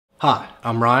Hi,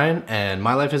 I'm Ryan, and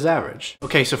my life is average.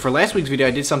 Okay, so for last week's video,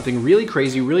 I did something really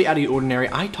crazy, really out of the ordinary.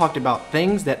 I talked about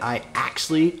things that I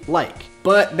actually like.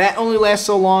 But that only lasts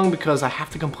so long because I have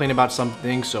to complain about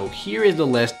something, so here is the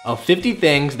list of 50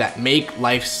 things that make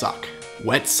life suck.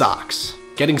 Wet socks.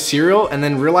 Getting cereal and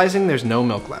then realizing there's no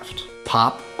milk left.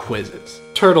 Pop quizzes.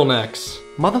 Turtlenecks.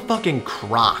 Motherfucking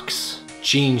Crocs.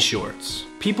 Jean shorts.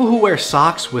 People who wear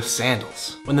socks with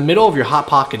sandals when the middle of your hot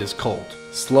pocket is cold.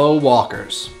 Slow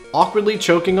walkers. Awkwardly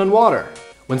choking on water.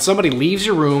 When somebody leaves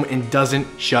your room and doesn't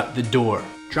shut the door.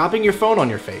 Dropping your phone on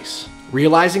your face.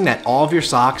 Realizing that all of your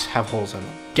socks have holes in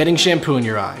them. Getting shampoo in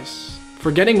your eyes.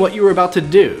 Forgetting what you were about to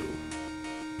do.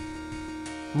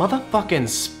 Motherfucking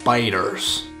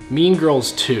spiders. Mean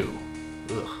Girls 2.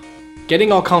 Ugh.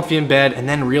 Getting all comfy in bed and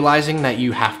then realizing that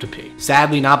you have to pee.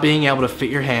 Sadly not being able to fit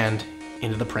your hand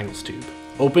into the Pringles tube.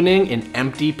 Opening an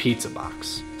empty pizza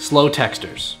box. Slow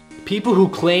texters. People who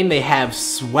claim they have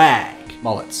swag.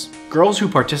 Mullets. Girls who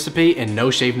participate in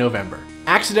No Shave November.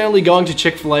 Accidentally going to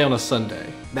Chick-fil-A on a Sunday.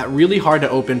 That really hard to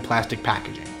open plastic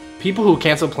packaging. People who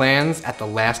cancel plans at the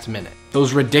last minute.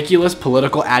 Those ridiculous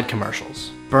political ad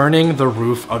commercials. Burning the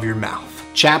roof of your mouth.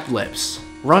 Chapped lips.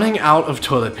 Running out of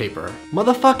toilet paper.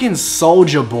 Motherfucking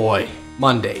Soulja Boy.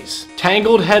 Mondays.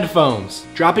 Tangled headphones.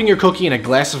 Dropping your cookie in a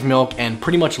glass of milk and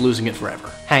pretty much losing it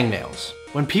forever. Hangnails.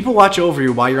 When people watch over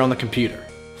you while you're on the computer.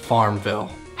 Farmville.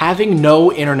 Having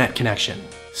no internet connection.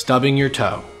 Stubbing your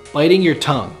toe. Biting your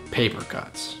tongue. Paper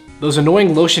cuts. Those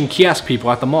annoying lotion kiosk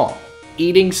people at the mall.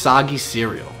 Eating soggy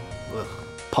cereal. Ugh.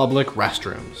 Public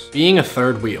restrooms. Being a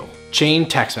third wheel. Chain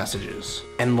text messages.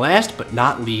 And last but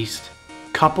not least,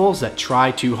 couples that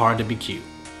try too hard to be cute.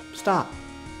 Stop.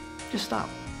 Just stop.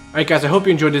 Alright guys, I hope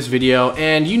you enjoyed this video,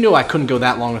 and you know I couldn't go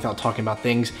that long without talking about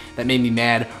things that made me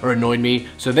mad or annoyed me.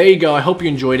 So there you go, I hope you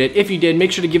enjoyed it. If you did,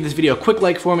 make sure to give this video a quick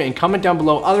like for me and comment down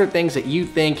below other things that you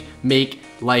think make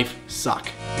life suck.